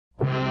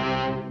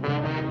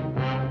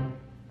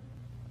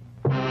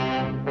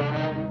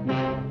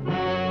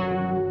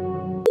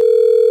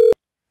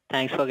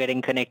Thanks for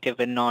getting connected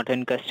with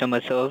Norton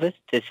customer service.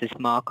 This is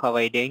Mark. How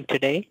are you doing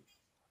today?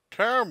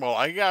 Terrible.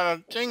 I got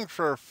a thing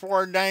for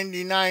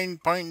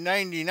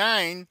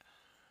 $499.99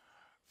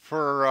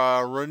 for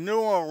a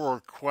renewal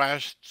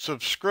request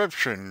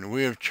subscription.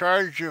 We have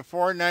charged you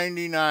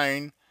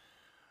 $499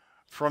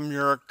 from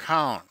your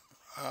account.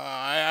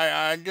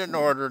 I didn't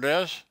order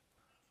this.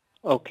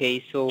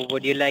 Okay, so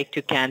would you like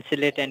to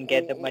cancel it and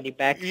get the money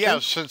back, sir?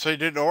 Yes, since I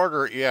didn't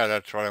order it, yeah,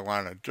 that's what I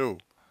want to do.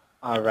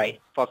 All right.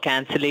 For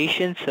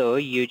cancellation, sir,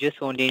 you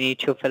just only need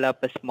to fill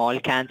up a small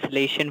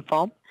cancellation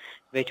form,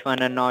 which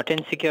one a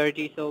Norton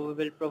security server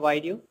will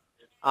provide you.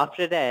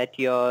 After that,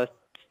 your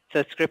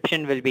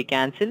subscription will be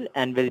cancelled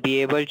and will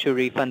be able to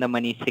refund the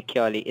money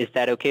securely. Is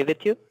that okay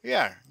with you?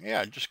 Yeah,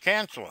 just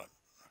cancel it.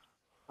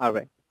 All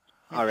right.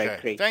 All right,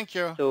 Okay, great. thank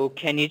you. So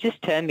can you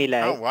just tell me,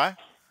 Oh, like, what?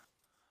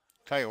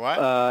 Tell you what?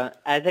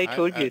 as I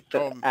told you,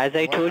 sir,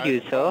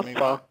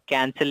 for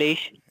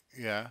cancellation,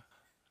 Yeah.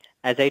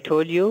 as I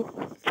told you,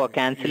 for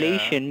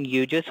cancellation,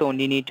 you just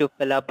only need to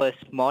fill up a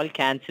small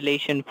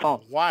cancellation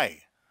form,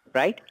 Why?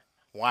 right?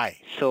 Why?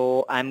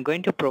 So I'm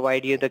going to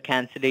provide you the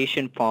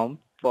cancellation form.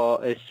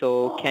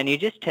 So can you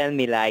just tell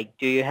me, like,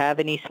 do you have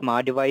any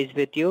smart device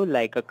with you,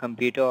 like a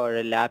computer or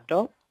a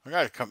laptop? I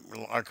got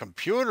a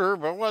computer,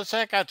 but what's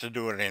that got to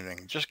do with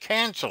anything? Just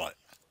cancel it.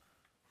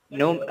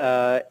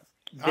 No,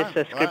 this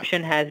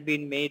subscription has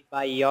been made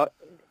by your...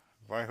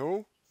 By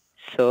who?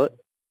 So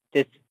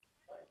this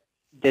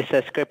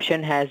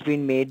subscription has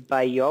been made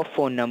by your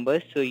phone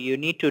number, so you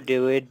need to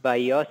do it by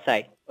your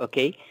side,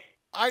 okay?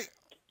 I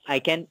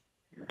can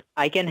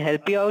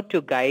help you out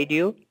to guide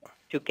you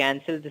to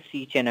cancel the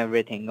seat and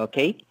everything,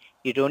 okay?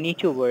 You don't need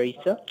to worry,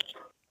 sir.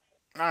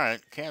 All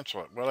right,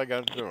 cancel it. What I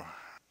got to do?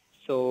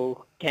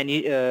 So can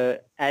you,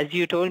 as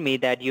you told me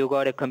that you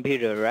got a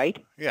computer,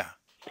 right? Yeah.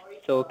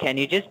 So can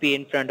you just be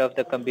in front of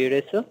the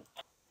computer, sir?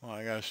 Well,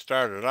 I got to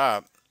start it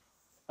up.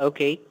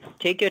 Okay,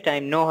 take your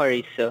time. No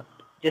hurry, sir.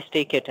 Just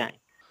take your time.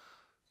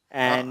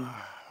 And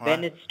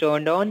when it's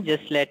turned on,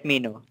 just let me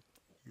know.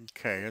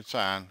 Okay, it's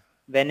on.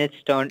 When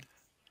it's turned,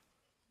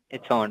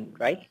 it's on,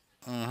 right?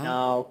 Mm-hmm.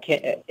 Now,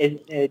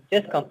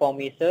 just confirm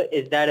me, sir,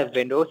 is that a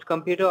Windows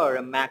computer or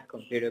a Mac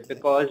computer?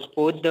 Because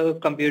both the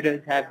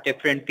computers have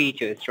different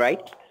features, right?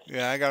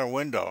 Yeah, I got a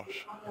Windows.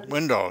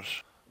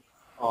 Windows.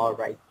 All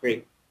right,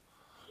 great.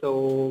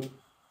 So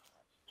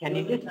can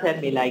you just tell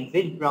me, like,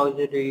 which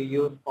browser do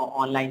you use for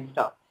online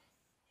stuff?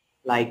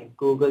 Like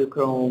Google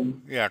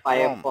Chrome,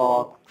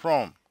 Firefox?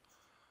 Chrome.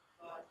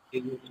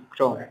 You use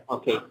Chrome.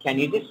 Okay, can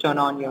you just turn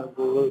on your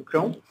Google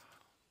Chrome?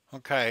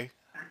 Okay.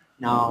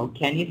 Now,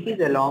 can you see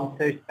the long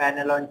search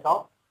panel on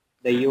top?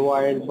 The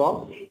URL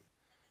box?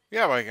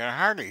 Yeah, but I can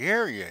hardly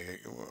hear you.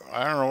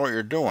 I don't know what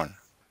you're doing.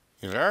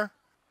 You there?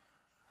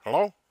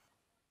 Hello?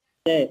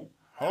 Yes.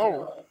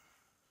 Hello?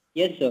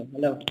 Yes, sir.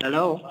 Hello.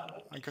 Hello.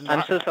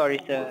 I'm so sorry,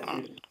 sir.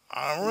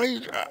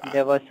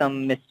 There was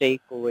some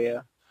mistake over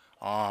here.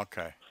 Oh,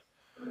 okay.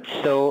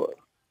 So...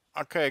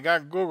 Okay, I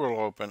got Google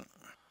open.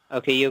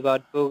 Okay, you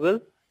got Google?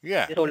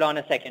 Yeah. Just hold on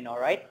a second, all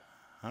right?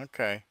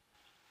 Okay.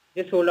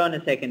 Just hold on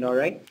a second, all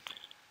right?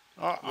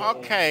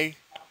 Okay.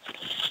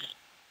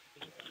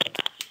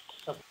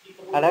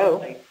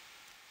 Hello?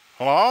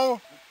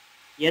 Hello?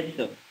 Yes,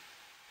 sir.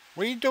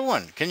 What are you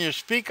doing? Can you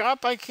speak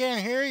up? I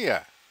can't hear you.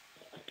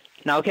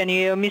 Now can you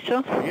hear me,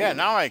 sir? Yeah,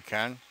 now I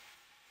can.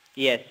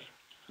 Yes.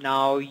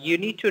 Now you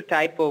need to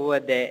type over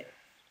there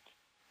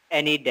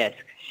AnyDesk.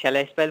 Shall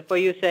I spell for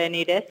you, sir,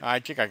 AnyDesk? I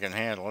think I can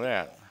handle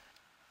that.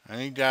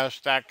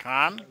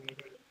 AnyDesk.com?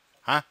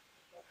 Huh?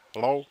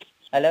 Hello?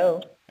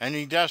 Hello?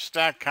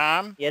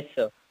 AnyDesk.com? Yes,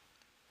 sir.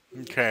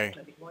 Okay.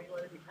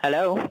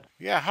 Hello?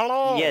 Yeah,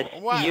 hello. Yes,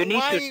 you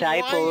need to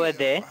type over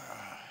there.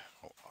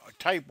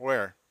 Type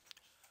where?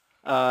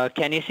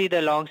 Can you see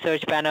the long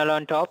search panel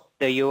on top,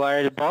 the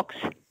URL box?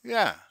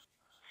 Yeah.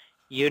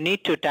 You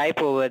need to type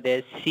over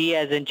there C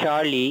as in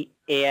Charlie,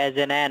 A as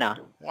in Anna.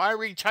 Why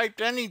retyped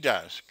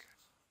AnyDesk?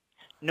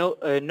 No,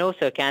 no,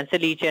 sir.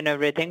 Cancel each and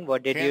everything.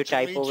 What did you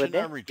type over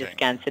there? Just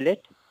cancel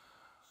it.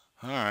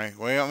 All right.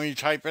 What do you want me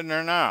to type in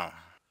there now?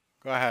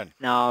 Go ahead.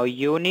 Now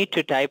you need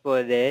to type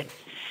over there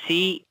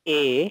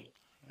C-A.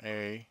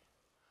 A.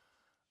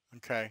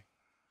 Okay.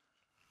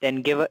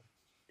 Then give a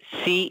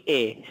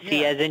C-A.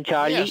 C as in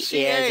Charlie, yeah,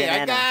 A as in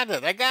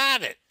Anna. I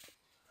got it.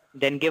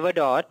 Then give a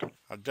dot.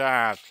 A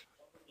dot.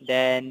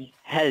 Then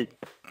help.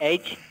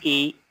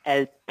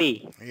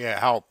 H-E-L-P. Yeah,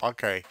 help.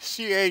 Okay.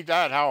 C-A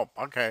dot help.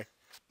 Okay.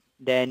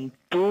 Then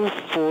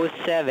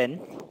 247.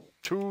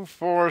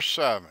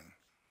 247.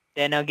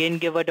 Then again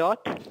give a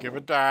dot. Give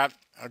a dot.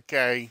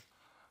 Okay.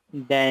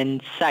 Then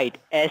site.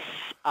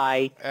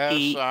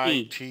 S-I-T-E.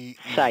 S-I-T-E.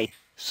 Site.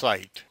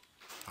 Site.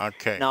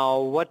 Okay. Now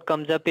what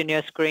comes up in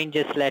your screen,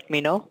 just let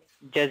me know.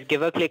 Just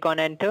give a click on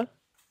enter.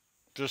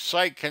 The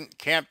site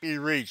can't be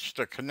reached.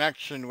 The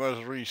connection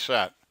was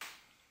reset.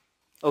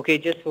 Okay,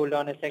 just hold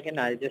on a second.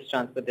 I'll just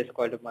transfer this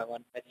call to my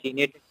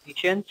senior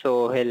technician,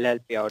 so he'll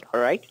help you out, all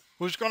right?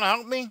 Who's going to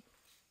help me?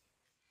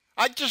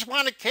 I just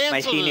want to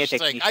cancel this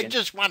thing. I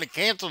just want to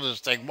cancel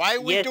this thing. Why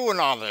are we doing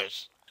all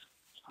this?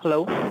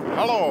 Hello?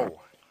 Hello.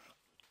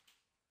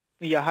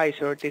 Yeah, hi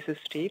sir. This is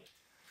Steve,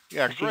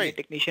 Yeah, a senior great.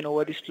 technician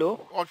over this floor.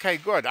 Okay,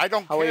 good. I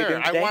don't How are you care.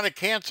 doing I today? want to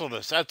cancel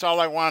this. That's all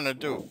I want to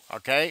do.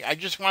 Okay? I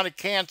just want to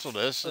cancel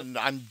this, Uh and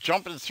I'm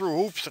jumping through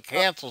hoops to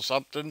cancel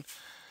something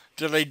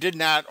that they did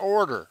not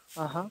order.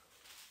 huh.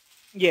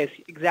 Yes,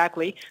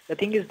 exactly. The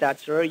thing is that,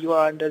 sir, you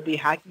are under the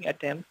hacking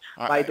attempt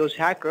by Uh, those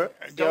hackers.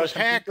 There are those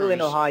some people in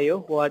hackers, Ohio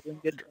who are doing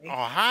this thing.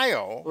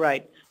 Ohio,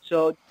 Right.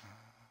 So,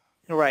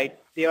 right,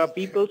 there are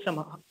people, some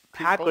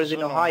hackers peoples in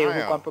in Ohio who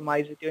Ohio.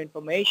 compromise with your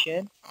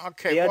information.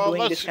 Okay, They are well,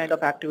 doing this let's. kind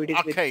of activities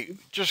with Okay, you.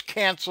 just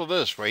cancel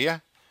this, will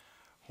you?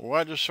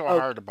 What is so Okay,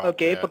 hard about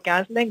okay, for that?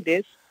 canceling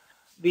this,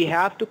 we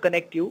have to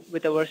connect you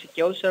with our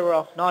secure server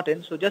of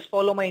Norton. So just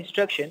follow my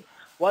instruction.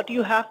 What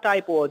you have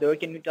type over there,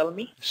 can you tell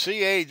me on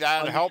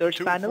the search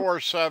panel?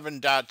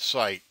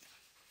 ca.help247.site.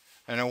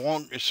 And it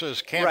won't, it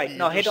says can't Right. be,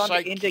 Now hit this on the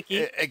site, enter key.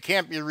 it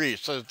can't be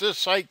reached. It says this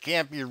site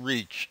can't be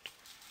reached.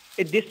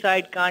 This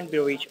side can't be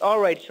reached. All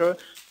right, sir.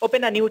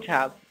 Open a new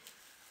tab.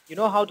 You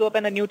know how to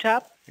open a new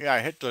tab? Yeah, I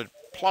hit the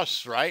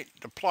plus, right?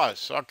 The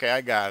plus. Okay,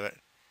 I got it.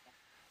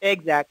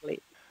 Exactly.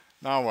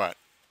 Now what?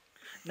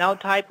 Now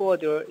type over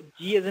there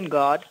G as in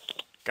God.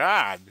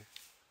 God.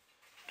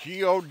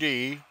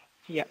 G-O-D.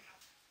 Yeah.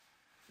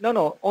 No,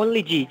 no,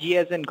 only G. G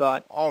as in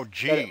God. Oh, The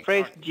G.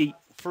 phrase G.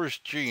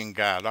 First G in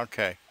God.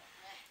 Okay.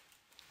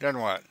 Then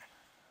what?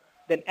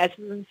 Then S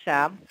as in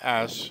Sam.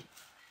 S.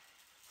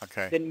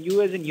 Okay. Then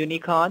U as in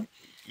unicorn.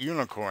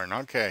 Unicorn.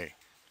 Okay.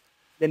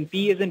 Then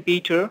P as in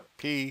Peter.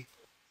 P.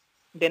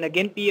 Then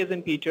again P as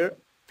in Peter.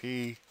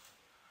 P.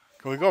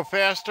 Can we go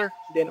faster?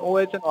 Then O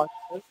as in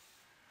Oscar.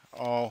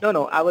 Oh. No,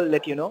 no, I will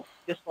let you know.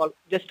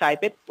 Just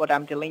type it, what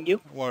I'm telling you.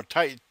 Well,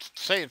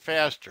 say it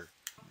faster.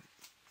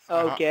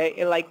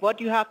 Okay, like what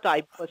you have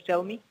typed, first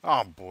tell me.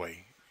 Oh, boy.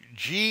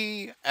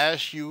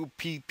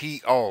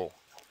 G-S-U-P-P-O.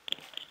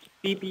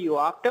 PPU,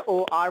 after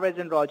O, R as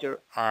in Roger.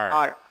 R.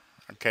 R.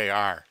 Okay,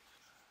 R.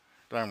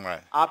 Then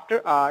what?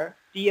 After R,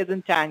 T as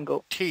in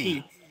Tango. T.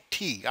 T.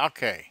 T.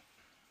 Okay.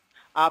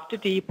 After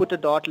T, put a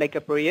dot like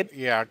a period.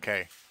 Yeah,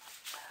 okay.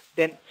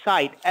 Then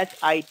site,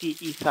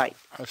 S-I-T-E, site.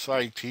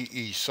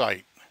 S-I-T-E,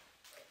 site.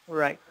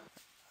 Right.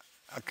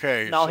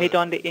 Okay, Now so hit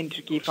on the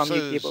enter key it from your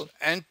says keyboard.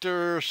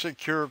 enter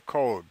secure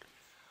code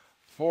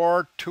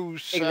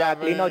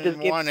Exactly. Now just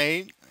give,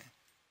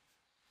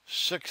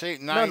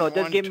 42718 no, no,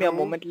 just give me a 68912712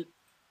 moment.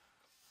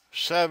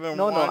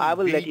 No, no, I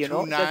will let you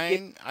know. Just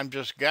give, I'm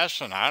just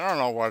guessing. I don't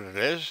know what it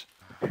is.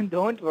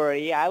 don't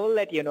worry, I will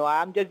let you know.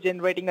 I'm just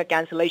generating a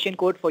cancellation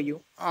code for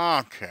you.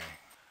 Okay.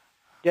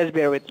 Just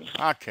bear with me.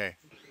 Okay.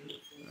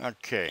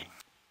 Okay.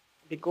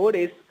 The code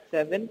is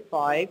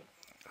 7546.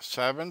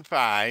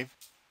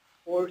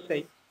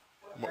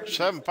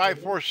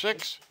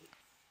 7546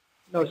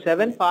 No,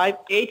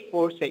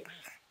 75846.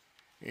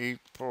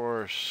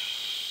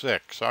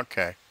 846.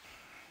 Okay.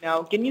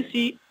 Now, can you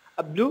see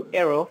a blue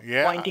arrow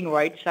Yeah. pointing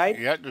right side?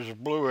 Yeah, there's a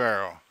blue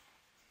arrow.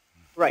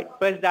 Right.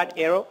 Press that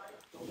arrow.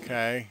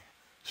 Okay.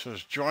 It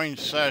says join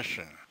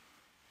session.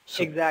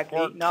 Exactly.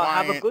 Support Now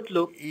have a client good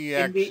look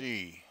in the.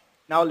 EXE.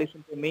 Now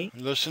listen to me.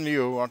 Listen to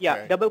you. Okay.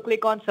 Yeah. Double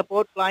click on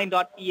support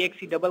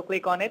client.exe. Double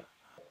click on it.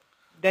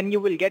 Then you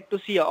will get to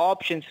see your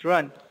options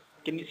run.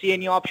 Can you see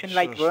any option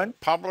like run?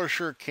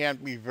 Publisher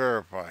can't be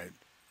verified.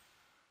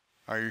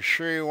 Are you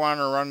sure you want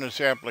to run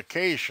this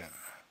application?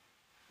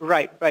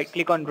 Right. Right.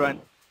 Click on run.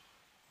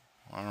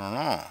 I don't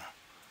know.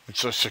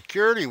 It's a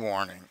security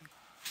warning.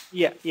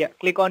 Yeah. Yeah.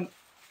 Click on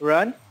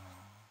run.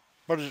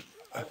 But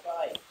I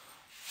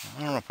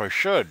don't know if I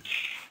should.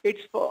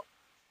 It's for.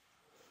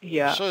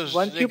 Yeah.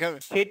 Once you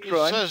hit it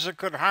run. says it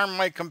could harm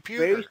my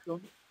computer. Very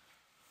soon.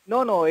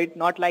 No, no, it's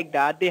not like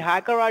that. The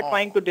hacker are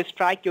trying to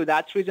distract you.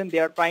 That's the reason they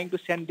are trying to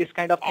send this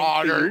kind of thing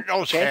to you.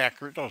 Those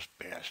hackers, those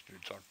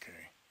bastards. Okay.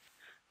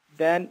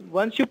 Then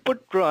once you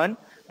put run,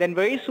 then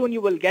very soon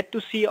you will get to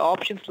see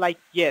options like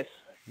yes.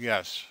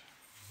 Yes.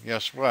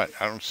 Yes what?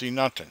 I don't see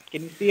nothing.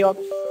 Can you see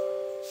options?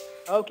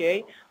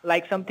 Okay,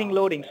 like something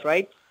loadings,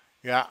 right?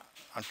 Yeah.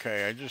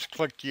 Okay, I just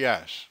clicked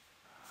yes.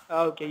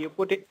 Okay, you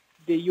put it,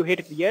 you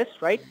hit yes,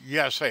 right?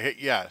 Yes, I hit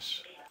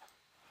yes.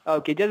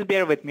 Okay, just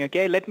bear with me,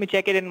 okay? Let me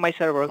check it in my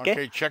server, okay?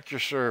 Okay, check your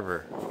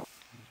server.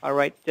 All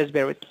right, just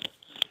bear with me.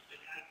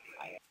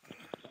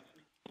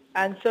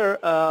 And sir,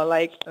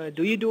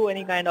 do you do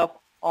any kind of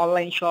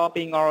online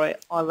shopping or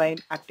online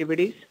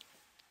activities?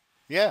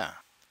 Yeah.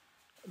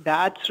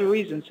 That's the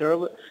reason,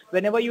 sir.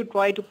 Whenever you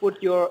try to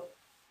put your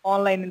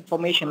online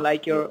information,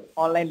 like your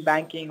online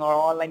banking or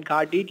online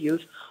card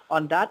details,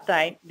 on that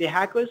time, the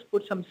hackers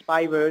put some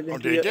spywares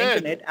into your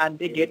internet and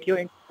they get your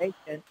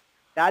information.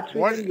 That's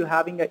the reason you're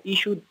having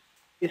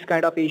this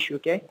kind of issue,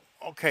 okay?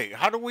 Okay,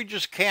 how do we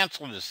just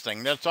cancel this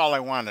thing? That's all I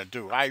want to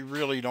do. I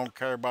really don't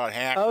care about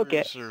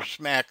hackers or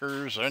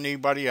smackers or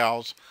anybody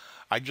else.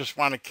 I just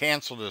want to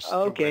cancel this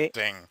stupid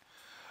thing.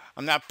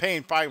 I'm not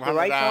paying $500. So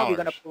right now we're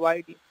gonna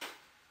provide you.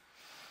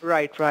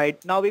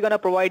 Right. Now we're gonna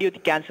provide you the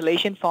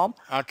cancellation form.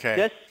 Okay.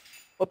 Just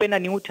open a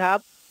new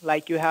tab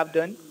like you have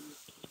done.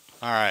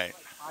 All right.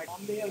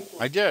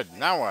 I did.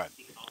 Now what?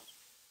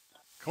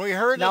 Can we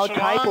hear this now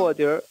type over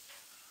there.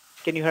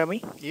 Can you hear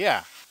me?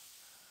 Yeah.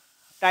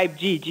 Type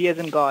G. G as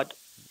in God.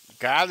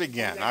 God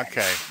again.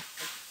 Okay.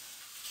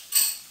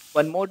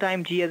 One more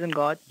time. G as in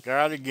God.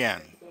 God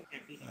again.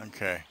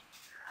 Okay.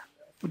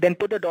 Then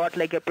put a dot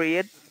like a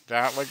period.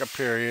 Dot like a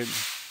period.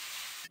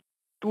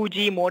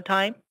 2G more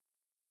time.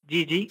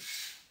 GG.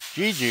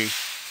 GG.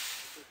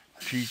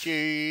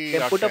 GG.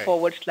 Then put a Okay.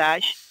 forward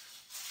slash.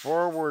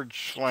 Forward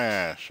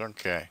slash.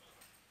 Okay.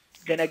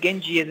 Then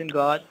again G as in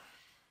God.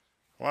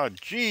 Well,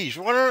 geez,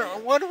 what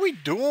are we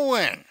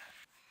doing?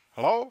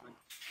 Hello?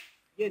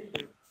 Yes,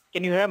 sir.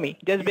 Can you hear me?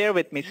 Just bear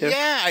with me, sir.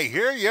 Yeah, I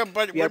hear you,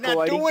 but We we're are not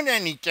providing. doing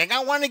anything. I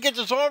want to get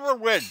this over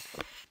with.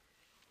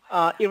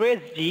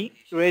 Erase G.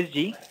 Erase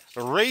G.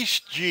 Erase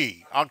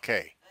G.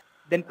 Okay.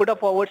 Then put a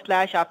forward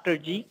slash after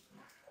G.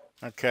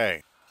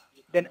 Okay.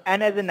 Then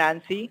N as in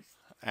Nancy.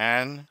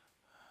 N.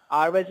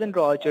 R as in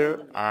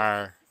Roger.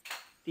 R.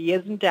 T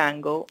as in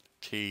Tango.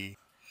 T.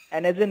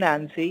 N as in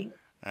Nancy.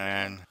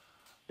 N.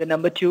 The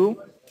number 2.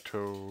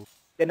 2.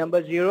 The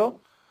number 0.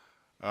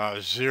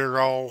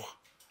 0.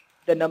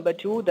 The number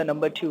 2. The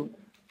number 2.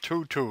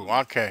 2 2.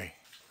 Okay.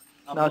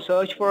 Now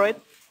search for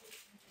it.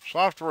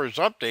 Software is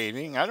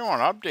updating. I don't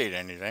want to update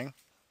anything.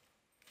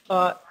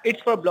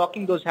 It's for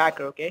blocking those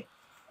hackers, okay?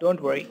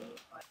 Don't worry.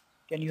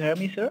 Can you hear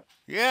me, sir?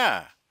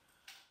 Yeah.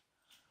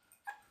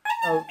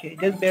 Okay,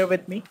 just bear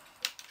with me.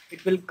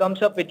 It will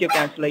comes up with your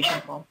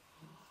cancellation form.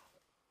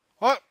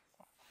 What?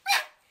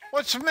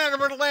 What's the matter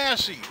with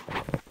Lassie?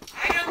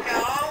 I don't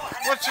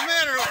know. What's the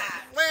matter?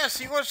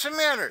 Lassie, what's the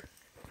matter?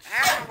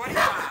 I don't know what he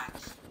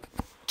wants.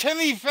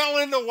 Timmy fell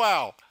in the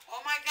well.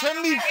 Oh my God.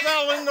 Timmy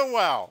fell in the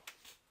well.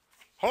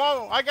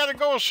 Hello? I gotta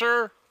go,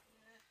 sir.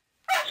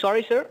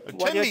 Sorry, sir.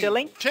 What you're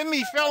telling?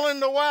 Timmy fell in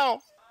the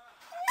well.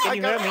 Can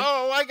you hear me?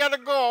 Oh, I gotta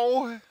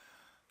go.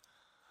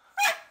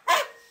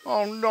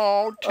 Oh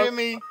no,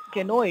 Timmy.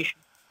 Okay, no issue.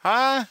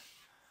 Huh?